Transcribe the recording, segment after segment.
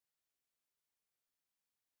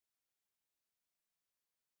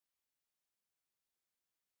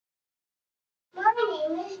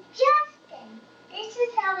name is Justin. This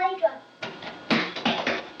is how I draw.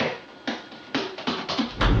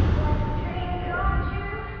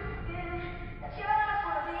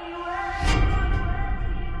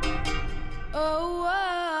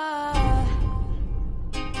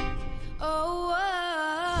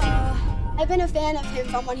 I've been a fan of him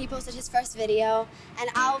from when he posted his first video, and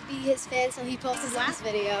I'll be his fan till he posts his last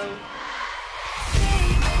video.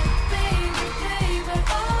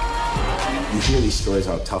 You hear these stories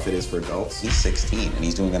how tough it is for adults. He's 16 and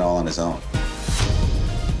he's doing it all on his own.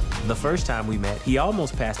 The first time we met, he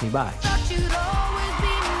almost passed me by.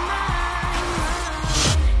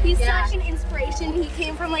 He's such an inspiration. He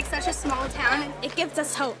came from like such a small town, and it gives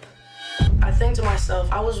us hope. I think to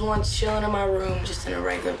myself, I was once chilling in my room just in a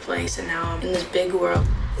regular place, and now I'm in this big world.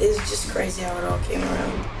 It's just crazy how it all came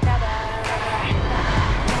around.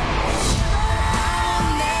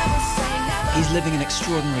 He's living an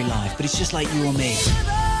extraordinary life, but it's just like you or me.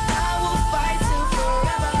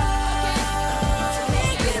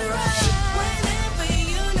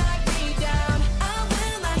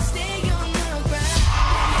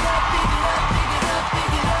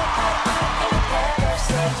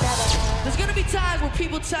 There's gonna be times where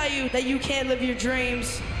people tell you that you can't live your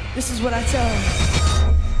dreams. This is what I tell them.